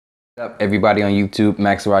Up everybody on YouTube,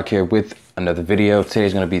 Max Rock here with another video.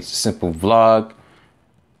 Today's going to be a simple vlog,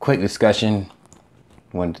 quick discussion.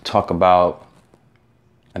 I wanted to talk about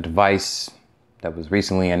a device that was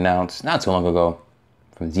recently announced not too long ago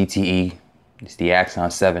from ZTE. It's the Axon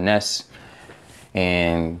 7S,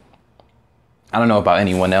 and I don't know about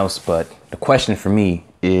anyone else, but the question for me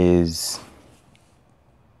is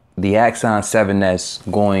the Axon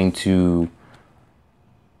 7S going to,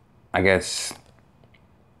 I guess,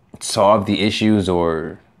 solve the issues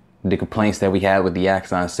or the complaints that we had with the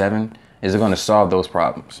Axon 7? Is it going to solve those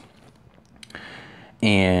problems?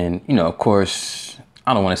 And, you know, of course,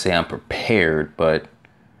 I don't want to say I'm prepared, but,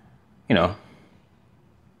 you know,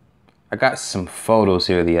 I got some photos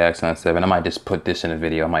here of the Axon 7. I might just put this in a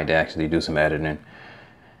video. I might actually do some editing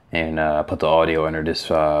and put the audio under this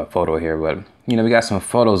photo here. But, you know, we got some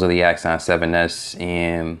photos of the Axon 7S,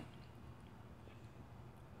 and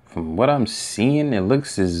from what I'm seeing, it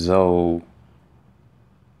looks as though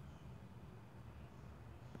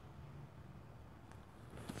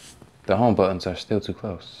the home buttons are still too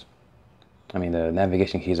close. I mean, the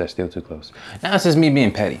navigation keys are still too close. Now it's just me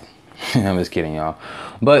being petty. I'm just kidding, y'all.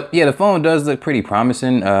 But yeah, the phone does look pretty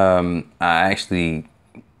promising. I'm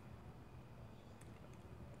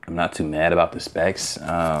not too mad about the specs.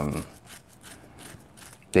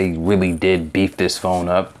 They really did beef this phone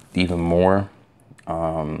up even more.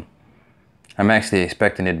 I'm actually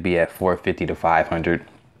expecting it to be at 450 to 500.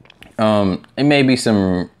 It may be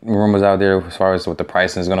some rumors out there as far as what the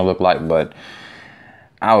pricing is going to look like, but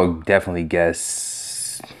I would definitely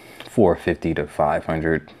guess 450 to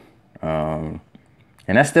 500. And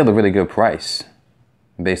that's still a really good price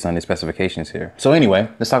based on the specifications here. So anyway,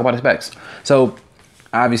 let's talk about the specs. So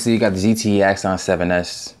obviously you got the ZTE Axon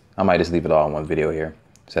 7S. I might just leave it all in one video here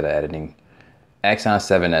instead of editing. Axon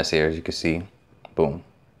 7S here, as you can see, boom.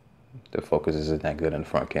 The focus isn't that good in the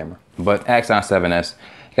front camera. But Axon 7S,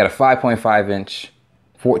 you got a 5.5 inch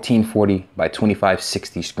 1440 by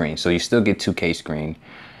 2560 screen. So you still get 2K screen.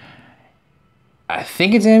 I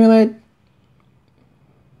think it's AMOLED.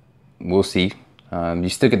 We'll see. You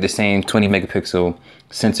still get the same 20 megapixel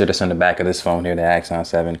sensor that's on the back of this phone here, the Axon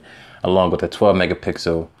 7, along with a 12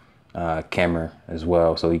 megapixel camera as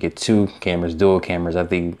well. So you get two cameras, dual cameras. I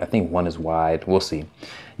think one is wide. We'll see.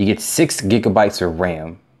 You get 6 gigabytes of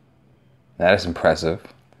RAM. That is impressive,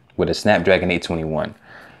 with a Snapdragon 821.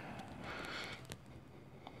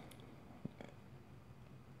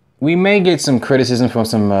 We may get some criticism from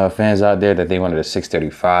some fans out there that they wanted a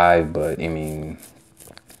 635, but I mean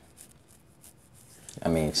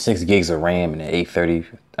 6 gigs of RAM and an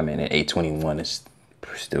 821 is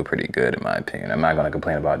still pretty good in my opinion. I'm not gonna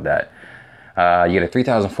complain about that. You get a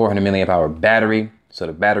 3,400 milliamp hour battery, so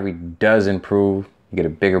the battery does improve. You get a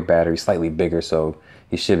bigger battery, slightly bigger, so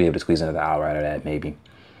you should be able to squeeze another hour out of that, maybe.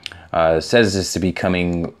 It says this to be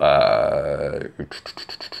coming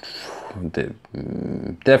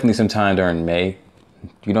definitely sometime during May.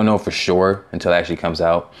 You don't know for sure until it actually comes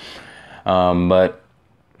out. But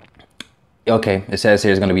okay, it says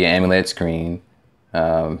here it's going to be an AMOLED screen,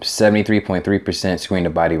 73.3% screen to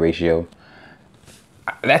body ratio.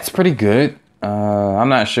 That's pretty good. I'm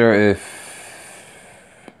not sure if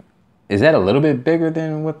is that a little bit bigger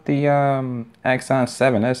than what the Axon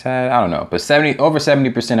 7S had? I don't know, but over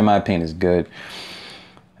 70% in my opinion is good.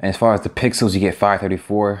 And as far as the pixels, you get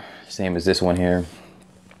 534, same as this one here.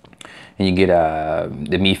 And you get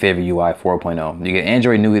the Mi Favorite UI 4.0. You get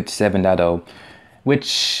Android Nougat 7.0,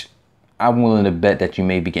 which I'm willing to bet that you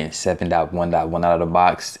may be getting 7.1.1 out of the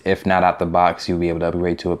box. If not out the box, you'll be able to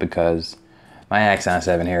upgrade to it because my Axon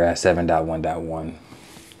 7 here has 7.1.1.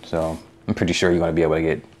 So I'm pretty sure you're going to be able to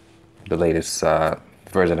get the latest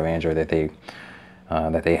version of Android that they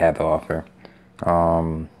have to offer.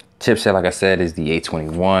 Chipset, like I said, is the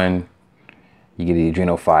 821. You get the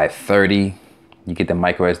Adreno 530. You get the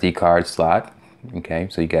micro SD card slot. Okay,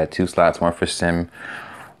 so you got 2 slots, one for SIM,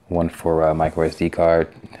 one for micro SD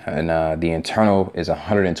card, and the internal is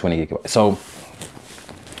 120 gigabytes. So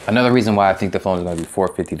another reason why I think the phone is going to be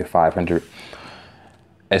 450 to 500.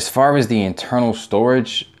 As far as the internal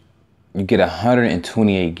storage, you get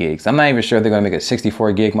 128 gigs. I'm not even sure if they're going to make a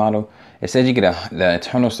 64 gig model. It says you get the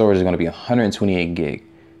internal storage is going to be 128 gig.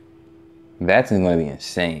 That's going to be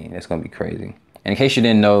insane. That's going to be crazy. And in case you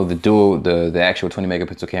didn't know, the actual 20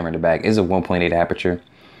 megapixel camera in the back is a 1.8 aperture,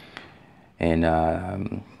 and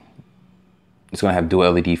it's going to have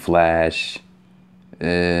dual LED flash.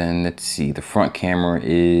 And let's see, the front camera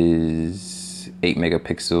is 8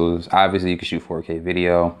 megapixels. Obviously, you can shoot 4K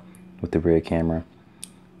video with the rear camera.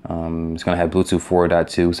 It's going to have Bluetooth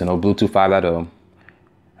 4.2, so no Bluetooth 5.0.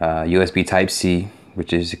 USB Type-C,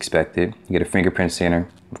 which is expected. You get a fingerprint scanner,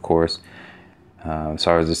 of course. As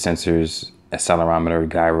far as the sensors, accelerometer,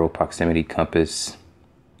 gyro, proximity, compass,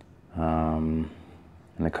 and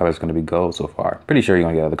the color's going to be gold so far. Pretty sure you're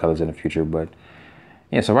going to get other colors in the future, but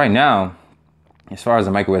yeah. So right now, as far as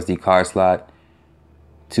the micro SD card slot,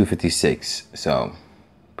 256. So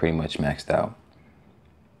pretty much maxed out.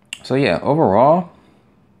 So yeah, overall,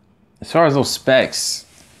 as far as those specs,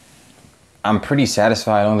 I'm pretty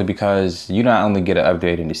satisfied only because you not only get an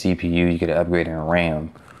upgrade in the CPU, you get an upgrade in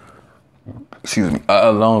RAM. Excuse me,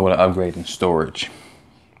 along with an upgrade in storage.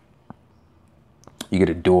 You get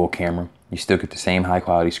a dual camera. You still get the same high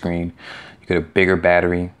quality screen. You get a bigger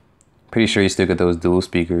battery. Pretty sure you still get those dual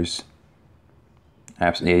speakers.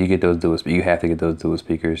 Absolutely, yeah, you get those dual. You have to get those dual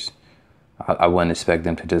speakers. I wouldn't expect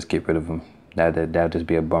them to just get rid of them. That'd just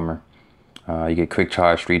be a bummer. You get quick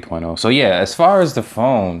charge 3.0. So yeah, as far as the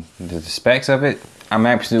phone, the specs of it, I'm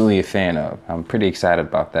absolutely a fan of. I'm pretty excited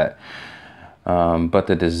about that. But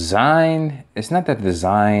the design, it's not that the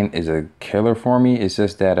design is a killer for me. It's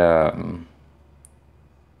just that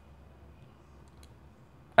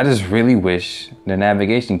I just really wish the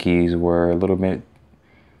navigation keys were a little bit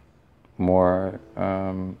more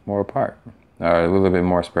apart, or a little bit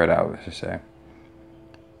more spread out, let's just say.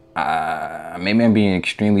 Maybe I'm being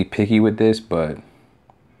extremely picky with this, but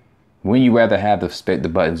wouldn't you rather have the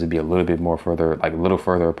buttons to be a little bit more further, like a little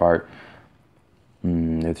further apart?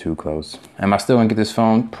 They're too close. Am I still gonna get this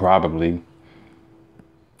phone? Probably.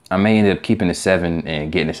 I may end up keeping the 7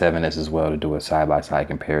 and getting the 7S as well to do a side-by-side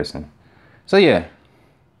comparison. So yeah,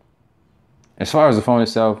 as far as the phone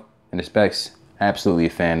itself and the specs, absolutely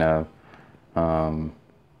a fan of. Am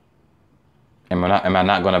I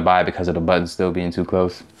not gonna buy it because of the buttons still being too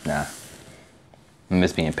close? Nah, I'm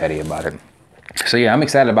just being petty about it. So yeah, I'm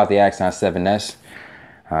excited about the Axon 7S.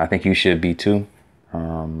 I think you should be too.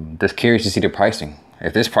 Just curious to see the pricing.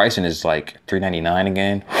 If this pricing is like $399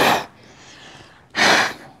 again,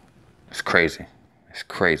 it's crazy. It's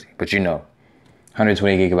crazy. But you know,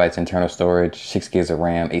 120 gigabytes internal storage, 6 gigs of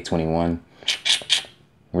RAM, 821.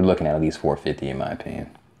 We're looking at least $450 in my opinion.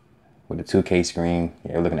 With a 2K screen,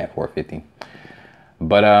 yeah, we're looking at $450.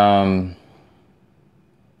 But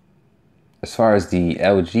as far as the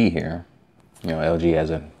LG here, you know, LG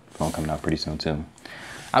has a phone coming out pretty soon too.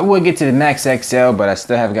 I would get to the Max XL, but I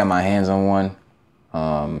still haven't got my hands on one.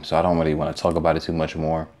 So I don't really want to talk about it too much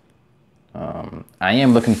more. I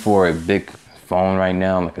am looking for a big phone right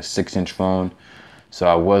now, like a 6-inch phone. So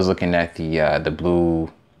I was looking at the blue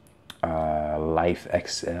Life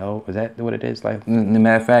XL. Is that what it is? Life.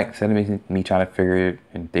 Matter of fact, instead of me trying to figure it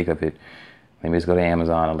and think of it, maybe just go to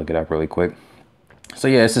Amazon and look it up really quick. So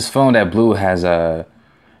yeah, it's this phone that Blue has I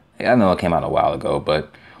know it came out a while ago,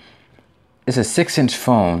 but it's a 6-inch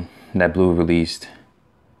phone that Blue released.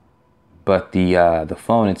 But the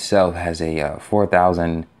phone itself has a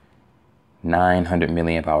 4,900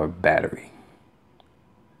 milliamp hour battery,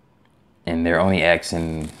 and they're only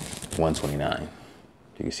Axon 129.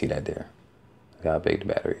 You can see that there. Look how big the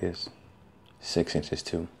battery is. 6 inches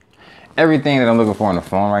too. Everything that I'm looking for on the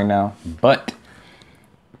phone right now, but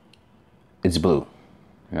it's Blue.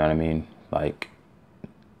 You know what I mean? Like,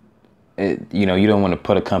 you know, you don't want to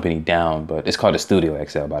put a company down, but it's called the Studio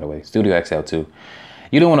XL, by the way. Studio XL 2.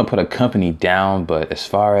 You don't want to put a company down, but as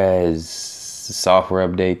far as software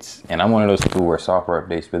updates, and I'm one of those people where software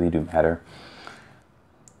updates really do matter,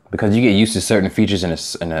 because you get used to certain features in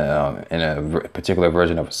a particular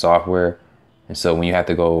version of a software. And so when you have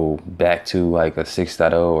to go back to like a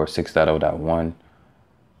 6.0 or 6.0.1,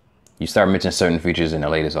 you start missing certain features in the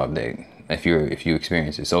latest update if you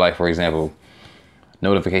experience it. So like, for example,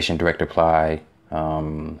 notification direct reply,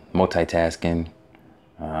 multitasking,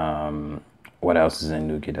 what else is in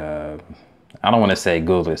NuGet? I don't want to say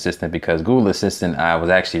Google Assistant, because Google Assistant, I was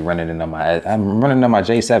actually running it on I'm running on my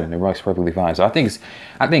J7. It works perfectly fine. So I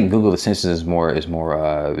think Google Assistant is more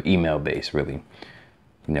email based, really.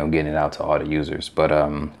 You know, getting it out to all the users. But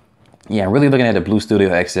yeah, I'm really looking at the Blue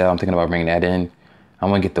Studio XL. I'm thinking about bringing that in. I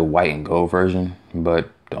want to get the white and gold version,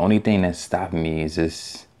 but the only thing that's stopping me is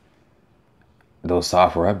just those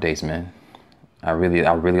software updates, man. I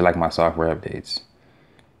really like my software updates.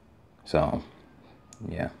 So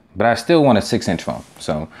yeah, but I still want a 6-inch phone.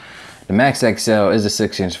 So the Max XL is a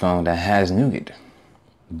 6-inch phone that has NuGet,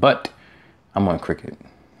 but I'm on Cricket,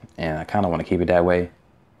 and I kind of want to keep it that way.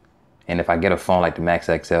 And if I get a phone like the Max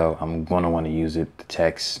XL, I'm going to want to use it to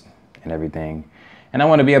text and everything. And I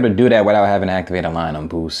want to be able to do that without having to activate a line on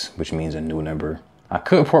Boost, which means a new number. I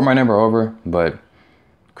could port my number over, but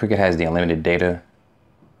Cricket has the unlimited data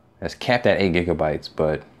that's capped at 8 gigabytes,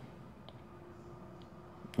 but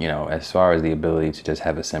you know, as far as the ability to just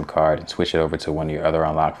have a SIM card and switch it over to one of your other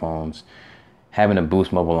unlocked phones, having a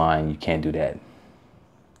Boost mobile line, you can't do that.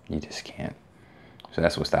 You just can't. So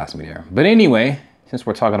that's what stops me there. But anyway, since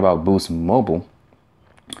we're talking about Boost Mobile,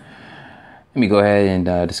 let me go ahead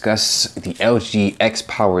and discuss the LG X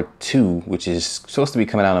Power 2, which is supposed to be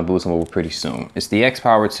coming out on Boost Mobile pretty soon. It's the X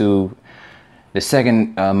Power 2, the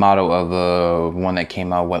second model of the one that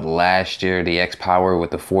came out, last year, the X Power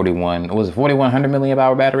with the 4100 milliamp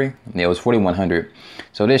hour battery? Yeah, it was 4100.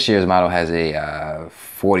 So this year's model has a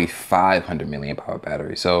 4500 milliamp hour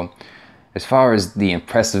battery. So as far as the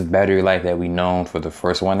impressive battery life that we known for the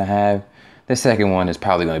first one to have, the second one is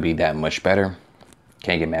probably going to be that much better.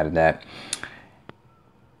 Can't get mad at that.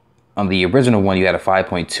 On the original one, you had a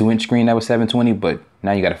 5.2 inch screen that was 720, but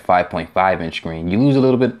now you got a 5.5 inch screen. You lose a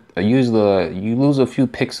little bit, you lose a few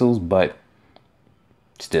pixels, but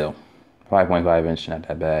still, 5.5 inch, not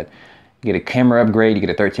that bad. You get a camera upgrade. You get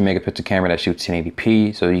a 13 megapixel camera that shoots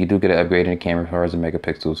 1080p, so you do get an upgrade in the camera as far as the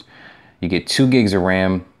megapixels. You get 2 gigs of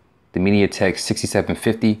RAM, the MediaTek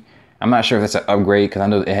 6750. I'm not sure if that's an upgrade because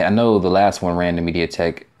I know the last one ran the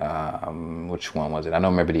MediaTek. Which one was it? I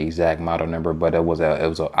don't remember the exact model number, but it was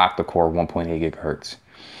a octa-core 1.8 gigahertz.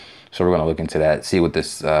 So we're gonna look into that, see what this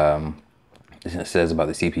says about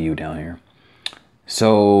the CPU down here.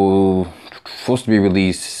 So supposed to be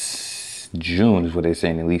released June is what they're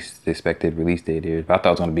saying. At least the expected release date is. But I thought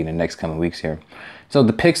it was gonna be in the next coming weeks here. So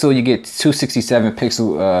the pixel, you get 267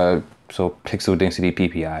 pixel, so pixel density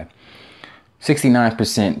PPI.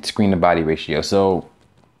 69% screen to body ratio. So,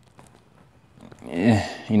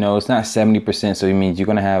 you know, it's not 70%. So it means you're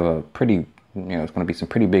going to have a pretty, you know, it's going to be some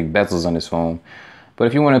pretty big bezels on this phone. But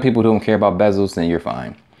if you're one of the people who don't care about bezels, then you're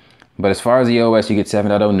fine. But as far as the OS, you get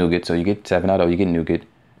 7.0 Nougat. So you get 7.0, you get Nougat.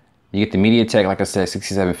 You get the MediaTek, like I said,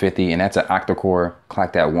 6750. And that's an octa-core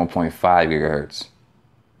clocked at 1.5 gigahertz.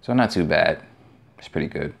 So not too bad. It's pretty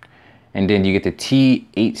good. And then you get the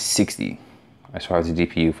T860 as far as the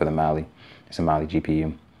GPU for the Mali. It's a Mali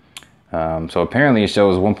GPU. So apparently it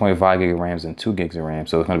shows 1.5 gig of RAM and 2 gigs of RAM.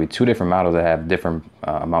 So it's going to be two different models that have different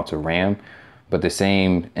amounts of RAM, but the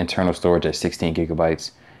same internal storage at 16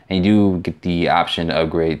 gigabytes. And you do get the option to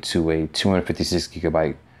upgrade to a 256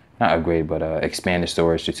 gigabyte, not upgrade, but expand the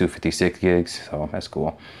storage to 256 gigs. So that's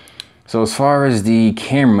cool. So as far as the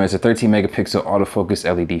camera, it's a 13 megapixel autofocus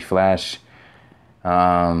LED flash.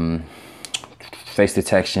 Face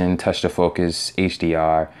detection, touch to focus,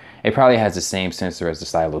 HDR. It probably has the same sensor as the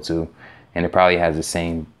Stylo 2, and it probably has the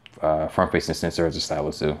same front-facing sensor as the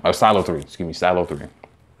Stylo 2, or Stylo 3, excuse me, Stylo 3.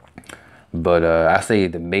 But I say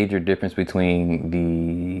the major difference between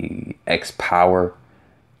the X Power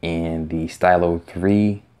and the Stylo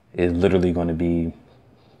 3 is literally going to be,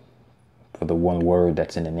 for the one word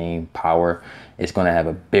that's in the name, power. It's going to have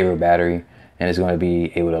a bigger battery, and it's going to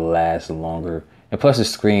be able to last longer. And plus the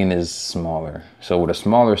screen is smaller. So with a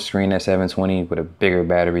smaller screen at 720, with a bigger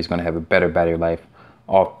battery, it's gonna have a better battery life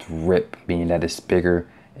off the rip, being that it's bigger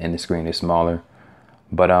and the screen is smaller.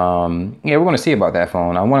 But yeah, we're gonna see about that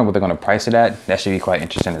phone. I wonder what they're gonna price it at. That should be quite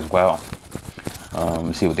interesting as well.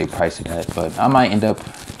 See what they price it at, but I might end up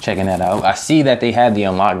checking that out. I see that they had the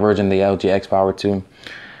unlocked version of the LG X Power 2.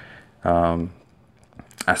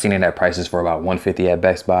 I've seen it at prices for about $150 at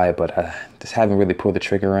Best Buy, but I just haven't really pulled the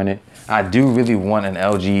trigger on it. I do really want an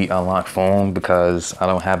LG unlocked phone because I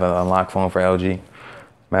don't have an unlocked phone for LG.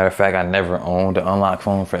 Matter of fact, I never owned an unlocked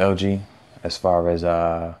phone for LG. As far as,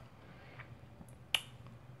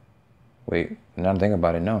 wait, now I'm thinking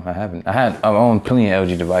about it, no, I haven't. I've owned plenty of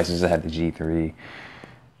LG devices. I had the G3.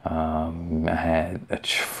 I had a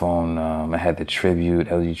phone, I had the Tribute,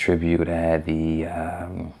 LG Tribute. I had the,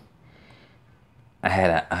 I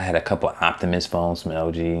had a couple of Optimus phones from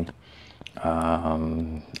LG.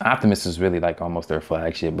 Optimus is really like almost their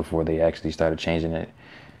flagship before they actually started changing it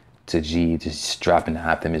to G, just dropping the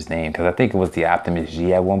Optimus name. Because I think it was the Optimus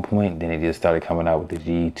G at one point. Then it just started coming out with the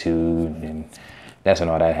G2, and that's when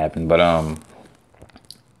all that happened. But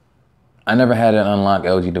I never had an unlocked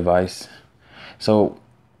LG device. So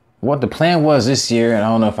what the plan was this year, and I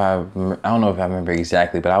don't know if I remember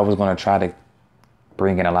exactly, but I was going to try to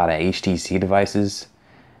bring in a lot of HTC devices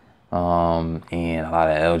and a lot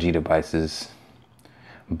of LG devices.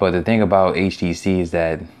 But the thing about HTC is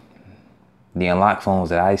that the unlocked phones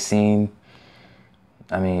that I've seen,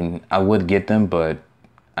 I mean, I would get them, but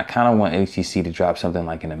I kind of want HTC to drop something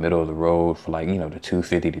like in the middle of the road for, like, you know, the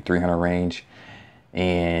 250 to 300 range.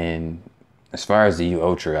 And as far as the U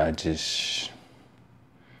Ultra, it's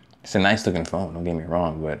a nice looking phone, don't get me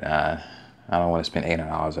wrong, but I don't want to spend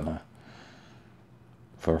 $800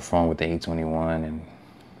 for a phone with the A21. And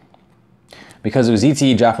because it was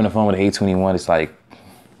ZTE dropping the phone with the A21, it's like,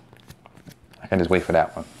 and just wait for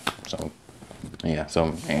that one. So yeah,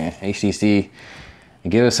 so HTC,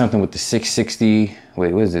 give us something with the 660.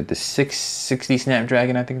 Wait, what is it? The 660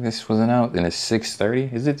 Snapdragon. I think this wasn't out. And the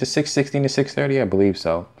 630. Is it the 660 and the 630? I believe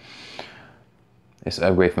so. It's an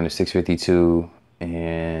upgrade from the 652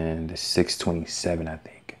 and the 627, I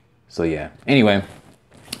think. So yeah. Anyway,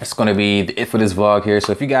 that's gonna be it for this vlog here.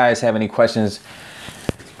 So if you guys have any questions,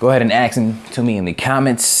 go ahead and ask them to me in the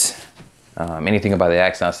comments. Anything about the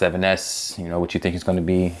Axon 7S, you know, what you think it's gonna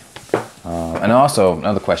be. And also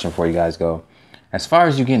another question before you guys go. As far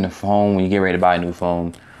as you getting a phone, when you get ready to buy a new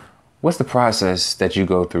phone, what's the process that you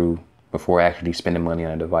go through before actually spending money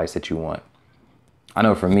on a device that you want? I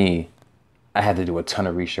know for me, I had to do a ton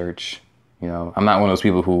of research. You know, I'm not one of those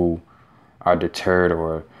people who are deterred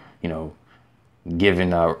or, you know,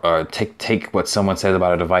 given or take what someone says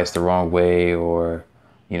about a device the wrong way, or,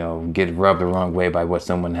 you know, get rubbed the wrong way by what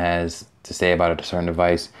someone has to say about a certain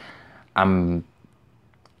device. I'm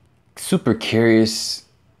super curious,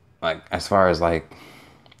 like as far as like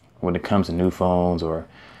when it comes to new phones, or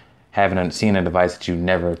seeing a device that you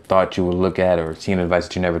never thought you would look at, or seeing a device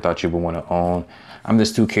that you never thought you would want to own. I'm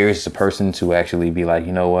just too curious as a person to actually be like,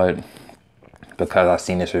 you know what, because I've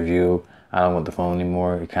seen this review, I don't want the phone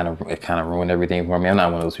anymore. It kind of ruined everything for me. I'm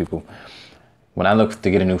not one of those people. When I look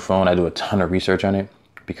to get a new phone, I do a ton of research on it,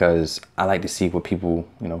 because I like to see what people,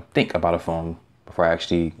 you know, think about a phone before I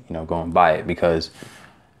actually, you know, go and buy it, because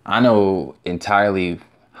I know entirely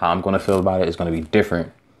how I'm going to feel about it is going to be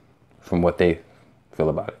different from what they feel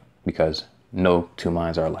about it, because no two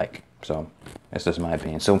minds are alike. So that's just my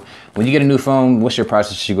opinion. So when you get a new phone, what's your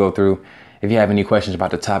process you go through? If you have any questions about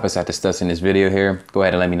the topics I discussed in this video here, go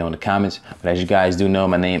ahead and let me know in the comments. But as you guys do know,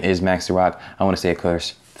 my name is Max the Rock. I want to say, of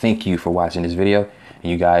course, thank you for watching this video,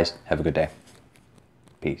 and you guys have a good day.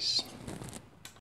 Peace.